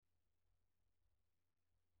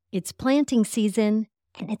It's planting season,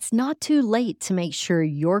 and it's not too late to make sure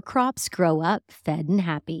your crops grow up fed and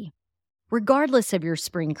happy. Regardless of your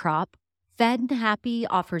spring crop, Fed and Happy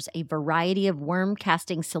offers a variety of worm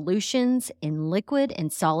casting solutions in liquid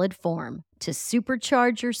and solid form to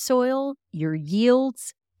supercharge your soil, your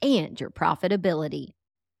yields, and your profitability.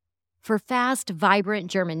 For fast,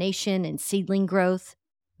 vibrant germination and seedling growth,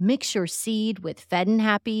 mix your seed with Fed and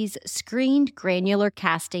Happy's screened granular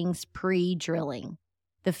castings pre-drilling.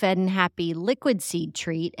 The Fed and Happy liquid seed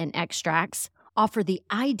treat and extracts offer the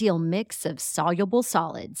ideal mix of soluble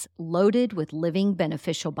solids loaded with living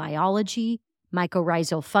beneficial biology,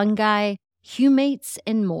 mycorrhizal fungi, humates,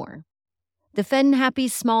 and more. The Fed and Happy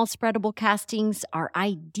small spreadable castings are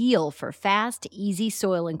ideal for fast, easy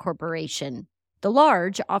soil incorporation. The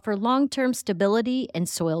large offer long-term stability and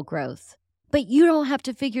soil growth. But you don't have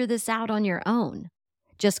to figure this out on your own.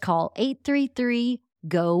 Just call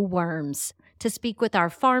 833-GO-WORMS to speak with our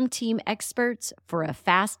farm team experts for a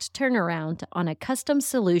fast turnaround on a custom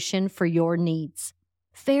solution for your needs.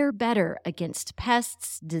 Fare better against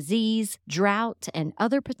pests, disease, drought, and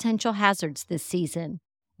other potential hazards this season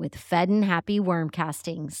with Fed and Happy worm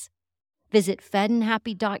castings. Visit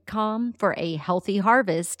fedandhappy.com for a healthy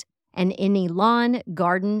harvest and any lawn,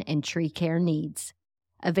 garden, and tree care needs.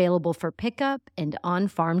 Available for pickup and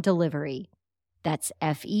on-farm delivery. That's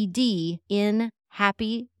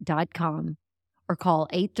FEDNhappy.com. Or call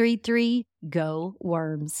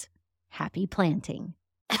 833-GO-WORMS. Happy planting.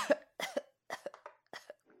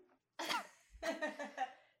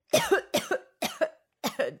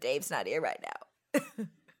 Dave's not here right now.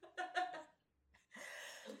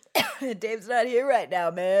 Dave's not here right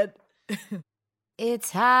now, man.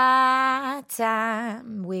 It's high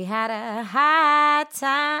time. We had a high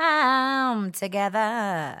time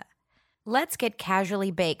together. Let's get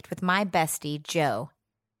casually baked with my bestie, Joe.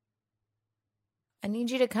 I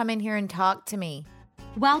need you to come in here and talk to me.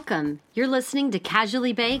 Welcome. You're listening to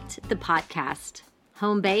Casually Baked, the podcast.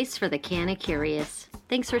 Home base for the canna curious.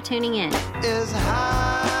 Thanks for tuning in. It's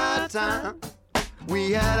high time.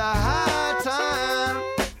 We had a high time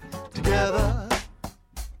together.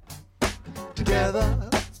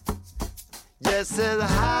 Yes, it's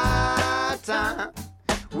high time.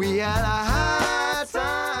 We had a high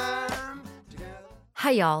time together.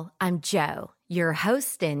 Hi, y'all. I'm Joe, your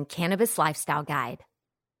host and cannabis lifestyle guide.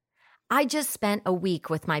 I just spent a week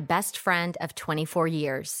with my best friend of 24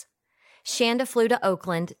 years. Shanda flew to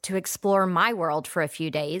Oakland to explore my world for a few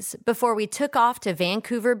days before we took off to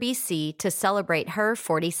Vancouver, BC to celebrate her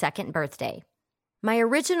 42nd birthday. My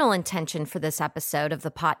original intention for this episode of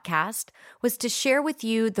the podcast was to share with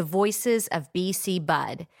you the voices of BC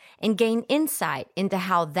Bud and gain insight into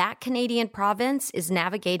how that Canadian province is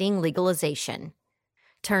navigating legalization.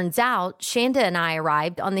 Turns out, Shanda and I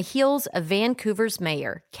arrived on the heels of Vancouver's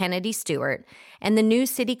mayor, Kennedy Stewart, and the new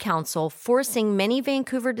city council forcing many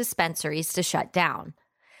Vancouver dispensaries to shut down.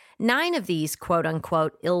 9 of these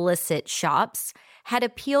quote-unquote illicit shops had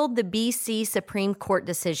appealed the BC Supreme Court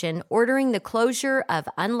decision ordering the closure of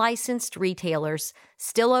unlicensed retailers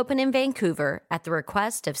still open in Vancouver at the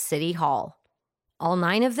request of City Hall. All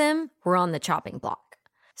 9 of them were on the chopping block.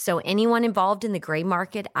 So anyone involved in the gray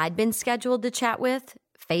market I'd been scheduled to chat with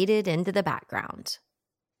faded into the background.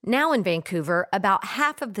 Now in Vancouver, about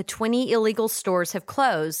half of the 20 illegal stores have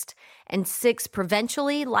closed, and 6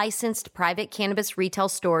 provincially licensed private cannabis retail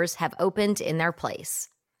stores have opened in their place.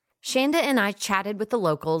 Shanda and I chatted with the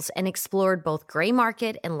locals and explored both gray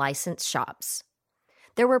market and licensed shops.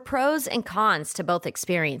 There were pros and cons to both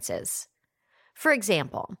experiences. For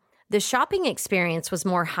example, the shopping experience was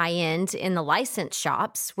more high-end in the licensed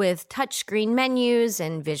shops with touchscreen menus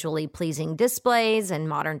and visually pleasing displays and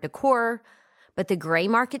modern decor, but the gray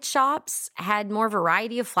market shops had more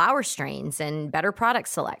variety of flower strains and better product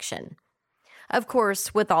selection. Of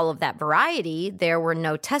course, with all of that variety, there were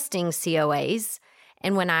no testing COAs,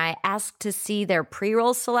 and when I asked to see their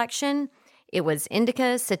pre-roll selection, it was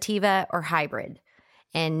indica, sativa, or hybrid,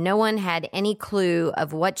 and no one had any clue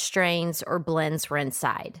of what strains or blends were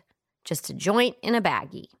inside. Just a joint in a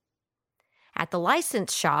baggie. At the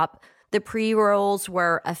licensed shop, the pre-rolls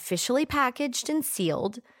were officially packaged and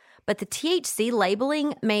sealed, but the THC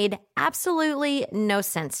labeling made absolutely no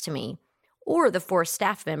sense to me, or the 4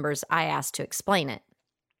 staff members I asked to explain it.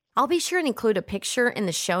 I'll be sure to include a picture in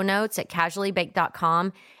the show notes at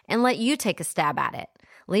casuallybaked.com and let you take a stab at it.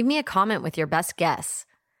 Leave me a comment with your best guess.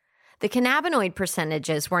 The cannabinoid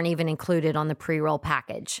percentages weren't even included on the pre-roll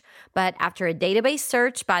package, but after a database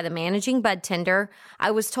search by the managing bud tender, I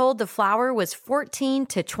was told the flower was 14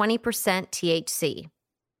 to 20% THC.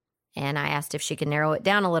 And I asked if she could narrow it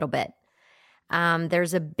down a little bit.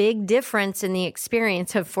 There's a big difference in the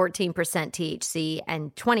experience of 14% THC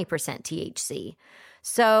and 20% THC.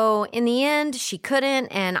 So in the end, she couldn't,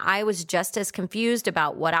 and I was just as confused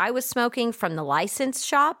about what I was smoking from the licensed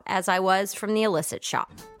shop as I was from the illicit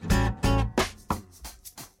shop.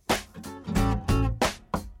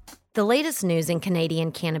 The latest news in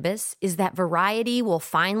Canadian cannabis is that Variety will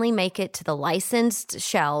finally make it to the licensed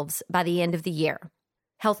shelves by the end of the year.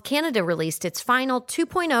 Health Canada released its final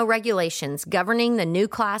 2.0 regulations governing the new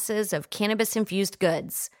classes of cannabis-infused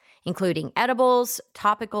goods, including edibles,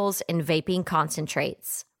 topicals, and vaping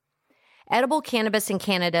concentrates. Edible cannabis in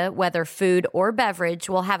Canada, whether food or beverage,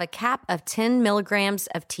 will have a cap of 10 milligrams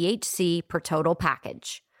of THC per total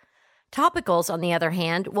package. Topicals, on the other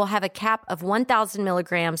hand, will have a cap of 1,000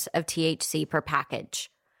 milligrams of THC per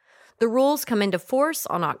package. The rules come into force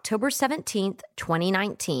on October 17th,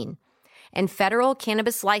 2019, and federal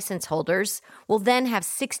cannabis license holders will then have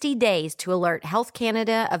 60 days to alert Health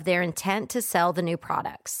Canada of their intent to sell the new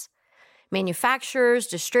products. Manufacturers,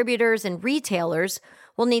 distributors, and retailers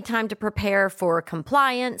will need time to prepare for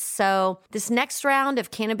compliance, so this next round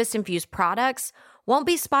of cannabis-infused products won't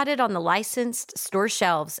be spotted on the licensed store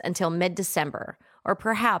shelves until mid-December, or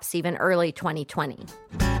perhaps even early 2020.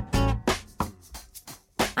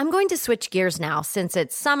 I'm going to switch gears now since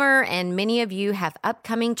it's summer and many of you have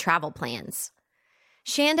upcoming travel plans.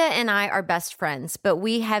 Shanda and I are best friends, but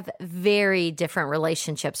we have very different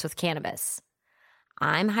relationships with cannabis.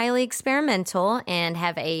 I'm highly experimental and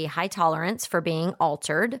have a high tolerance for being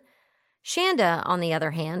altered. Shanda, on the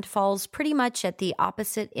other hand, falls pretty much at the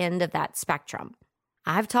opposite end of that spectrum.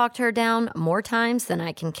 I've talked her down more times than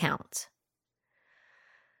I can count.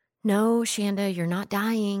 No, Shanda, you're not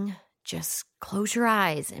dying. Just close your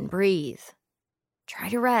eyes and breathe. Try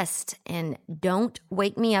to rest and don't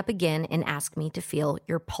wake me up again and ask me to feel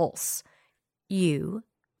your pulse. You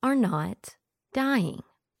are not dying.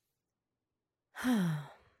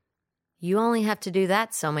 You only have to do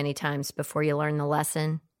that so many times before you learn the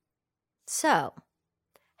lesson. So,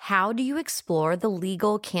 how do you explore the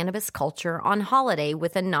legal cannabis culture on holiday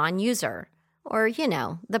with a non-user? Or,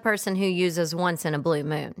 the person who uses once in a blue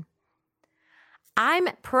moon. I'm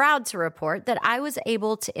proud to report that I was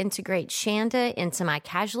able to integrate Shanda into my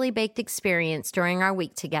casually baked experience during our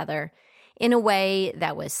week together in a way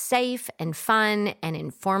that was safe and fun and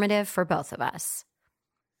informative for both of us.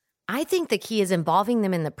 I think the key is involving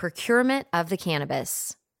them in the procurement of the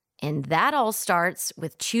cannabis. And that all starts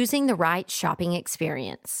with choosing the right shopping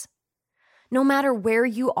experience. No matter where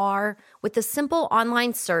you are, with a simple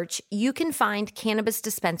online search, you can find cannabis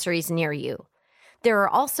dispensaries near you. There are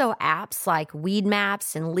also apps like Weed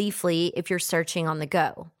Maps and Leafly if you're searching on the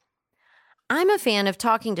go. I'm a fan of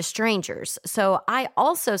talking to strangers, so I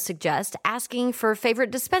also suggest asking for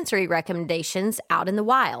favorite dispensary recommendations out in the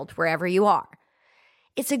wild, wherever you are.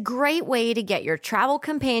 It's a great way to get your travel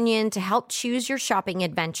companion to help choose your shopping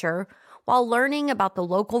adventure while learning about the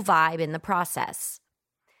local vibe in the process.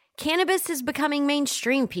 Cannabis is becoming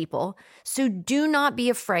mainstream, people, so do not be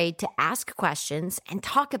afraid to ask questions and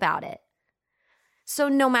talk about it. So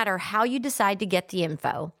no matter how you decide to get the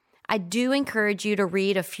info, I do encourage you to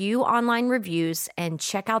read a few online reviews and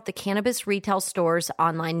check out the Cannabis Retail Store's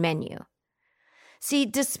online menu. See,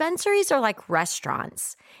 dispensaries are like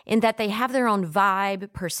restaurants in that they have their own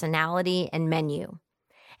vibe, personality, and menu.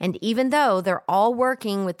 And even though they're all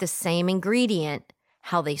working with the same ingredient,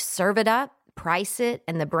 how they serve it up, price it,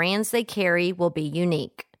 and the brands they carry will be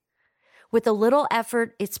unique. With a little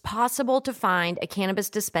effort, it's possible to find a cannabis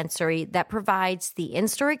dispensary that provides the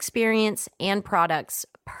in-store experience and products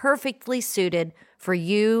perfectly suited for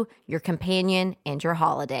you, your companion, and your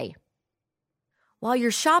holiday. While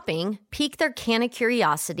you're shopping, pique their can of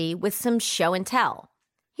curiosity with some show and tell.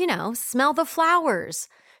 Smell the flowers.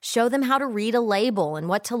 Show them how to read a label and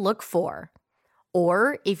what to look for.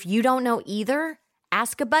 Or if you don't know either,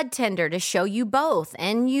 ask a bud tender to show you both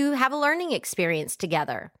and you have a learning experience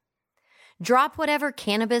together. Drop whatever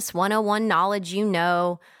Cannabis 101 knowledge you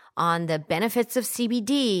know on the benefits of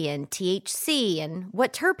CBD and THC and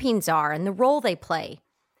what terpenes are and the role they play.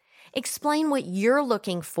 Explain what you're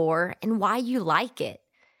looking for and why you like it.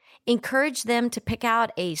 Encourage them to pick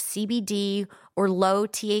out a CBD or low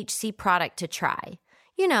THC product to try.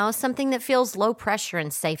 Something that feels low pressure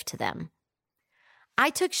and safe to them.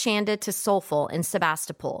 I took Shanda to Soulful in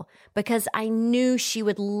Sebastopol because I knew she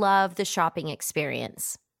would love the shopping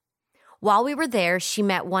experience. While we were there, she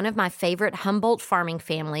met one of my favorite Humboldt farming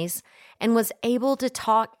families and was able to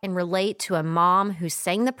talk and relate to a mom who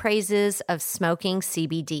sang the praises of smoking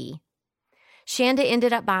CBD. Shanda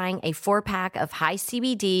ended up buying a 4-pack of high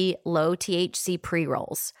CBD, low THC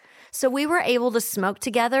pre-rolls. So we were able to smoke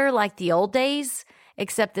together like the old days,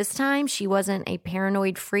 except this time she wasn't a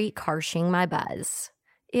paranoid freak harshing my buzz.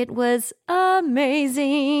 It was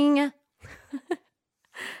amazing.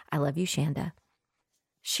 I love you, Shanda.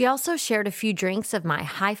 She also shared a few drinks of my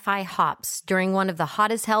hi-fi hops during one of the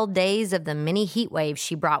hot as hell days of the mini heat wave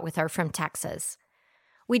she brought with her from Texas.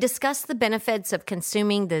 We discussed the benefits of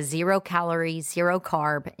consuming the 0-calorie,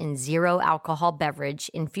 0-carb, and 0-alcohol beverage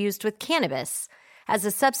infused with cannabis as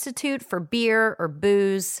a substitute for beer or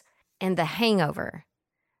booze, and the hangover,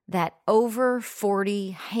 that over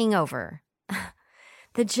 40 hangover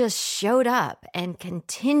that just showed up and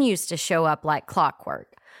continues to show up like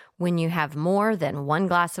clockwork when you have more than one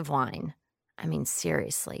glass of wine. I mean,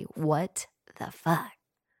 seriously, what the fuck?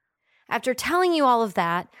 After telling you all of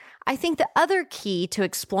that, I think the other key to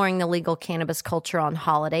exploring the legal cannabis culture on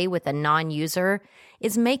holiday with a non-user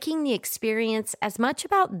is making the experience as much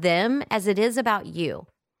about them as it is about you.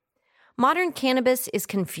 Modern cannabis is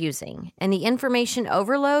confusing, and the information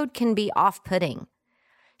overload can be off-putting.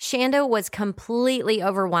 Shanda was completely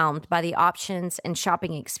overwhelmed by the options and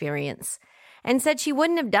shopping experience and said she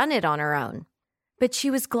wouldn't have done it on her own. But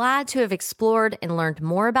she was glad to have explored and learned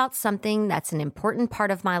more about something that's an important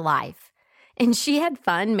part of my life. And she had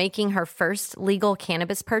fun making her first legal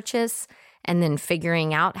cannabis purchase and then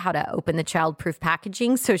figuring out how to open the child-proof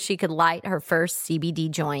packaging so she could light her first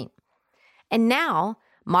CBD joint. And now,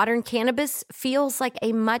 modern cannabis feels like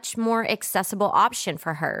a much more accessible option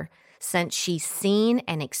for her since she's seen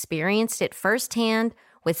and experienced it firsthand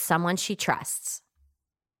with someone she trusts.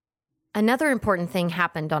 Another important thing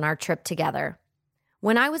happened on our trip together.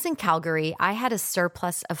 When I was in Calgary, I had a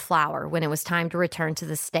surplus of flour when it was time to return to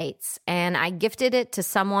the States, and I gifted it to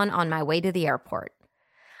someone on my way to the airport.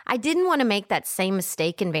 I didn't want to make that same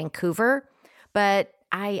mistake in Vancouver, but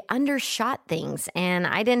I undershot things, and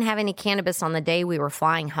I didn't have any cannabis on the day we were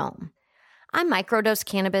flying home. I microdosed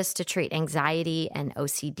cannabis to treat anxiety and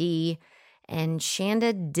OCD, and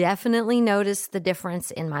Shanda definitely noticed the difference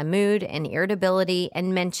in my mood and irritability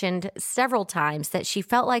and mentioned several times that she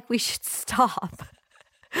felt like we should stop.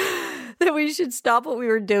 That we should stop what we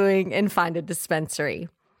were doing and find a dispensary.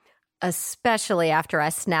 Especially after I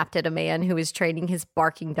snapped at a man who was training his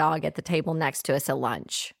barking dog at the table next to us at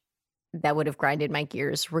lunch. That would have grinded my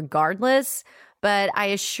gears regardless, but I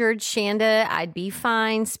assured Shanda I'd be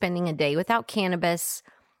fine spending a day without cannabis,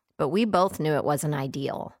 but we both knew it wasn't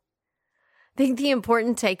ideal. I think the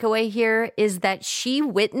important takeaway here is that she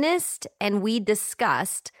witnessed and we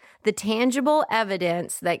discussed the tangible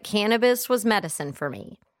evidence that cannabis was medicine for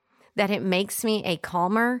me, that it makes me a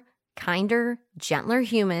calmer, kinder, gentler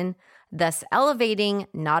human, thus elevating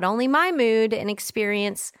not only my mood and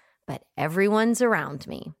experience, but everyone's around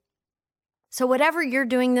me. So whatever you're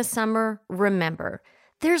doing this summer, remember,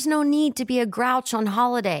 there's no need to be a grouch on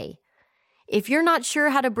holiday. If you're not sure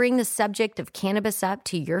how to bring the subject of cannabis up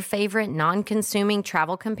to your favorite non-consuming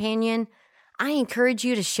travel companion, I encourage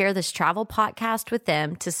you to share this travel podcast with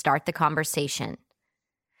them to start the conversation.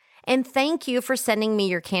 And thank you for sending me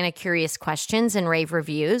your Canna Curious questions and rave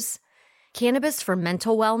reviews. Cannabis for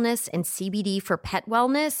mental wellness and CBD for pet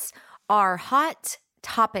wellness are hot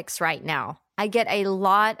topics right now. I get a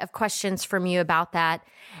lot of questions from you about that,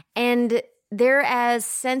 and they're as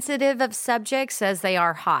sensitive of subjects as they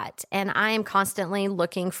are hot. And I am constantly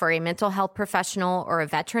looking for a mental health professional or a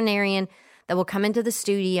veterinarian that will come into the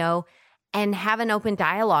studio and have an open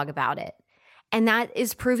dialogue about it. And that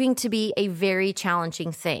is proving to be a very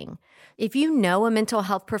challenging thing. If you know a mental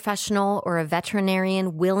health professional or a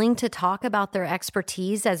veterinarian willing to talk about their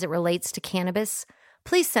expertise as it relates to cannabis,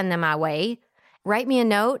 please send them my way. Write me a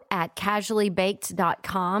note at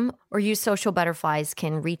casuallybaked.com, or you social butterflies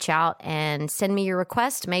can reach out and send me your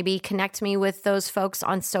request. Maybe connect me with those folks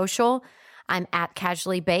on social. I'm at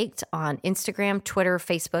casuallybaked on Instagram, Twitter,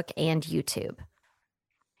 Facebook, and YouTube.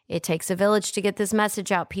 It takes a village to get this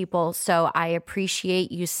message out, people, so I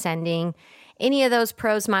appreciate you sending any of those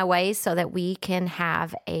pros my way so that we can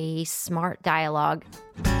have a smart dialogue.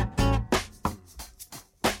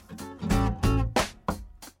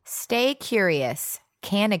 Stay curious,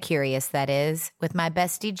 Canna Curious that is, with my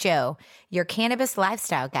bestie Jo, your cannabis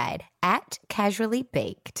lifestyle guide at Casually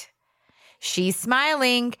Baked. She's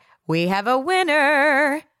smiling. We have a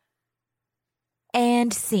winner.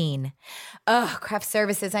 And scene. Oh, craft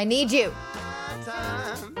services, I need you.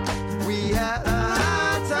 We had a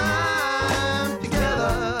high time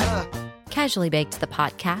together. Casually Baked, the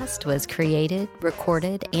podcast, was created,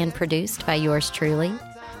 recorded, and produced by yours truly.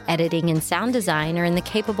 Editing and sound design are in the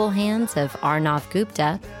capable hands of Arnav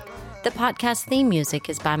Gupta. The podcast theme music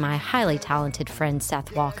is by my highly talented friend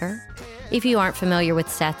Seth Walker. If you aren't familiar with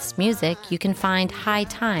Seth's music, you can find High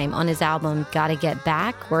Time on his album Gotta Get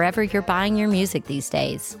Back wherever you're buying your music these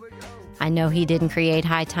days. I know he didn't create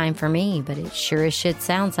High Time for me, but it sure as shit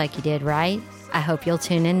sounds like he did, right? I hope you'll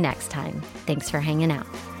tune in next time. Thanks for hanging out.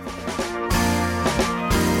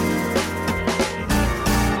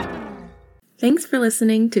 Thanks for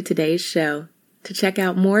listening to today's show. To check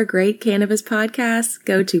out more great cannabis podcasts,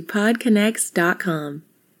 go to podconnects.com.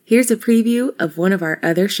 Here's a preview of one of our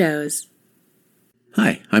other shows.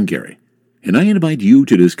 Hi, I'm Gary, and I invite you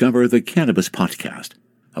to discover the Cannabis Podcast,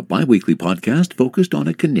 a bi-weekly podcast focused on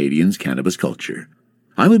a Canadian's cannabis culture.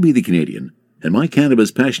 I would be the Canadian, and my cannabis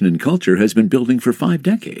passion and culture has been building for 5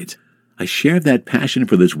 decades. I share that passion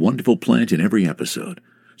for this wonderful plant in every episode,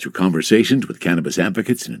 through conversations with cannabis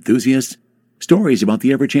advocates and enthusiasts, stories about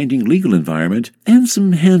the ever-changing legal environment, and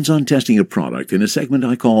some hands-on testing of product in a segment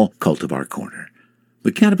I call Cultivar Corner.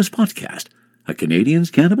 The Cannabis Podcast, a Canadian's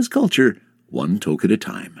cannabis culture, one toke at a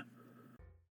time.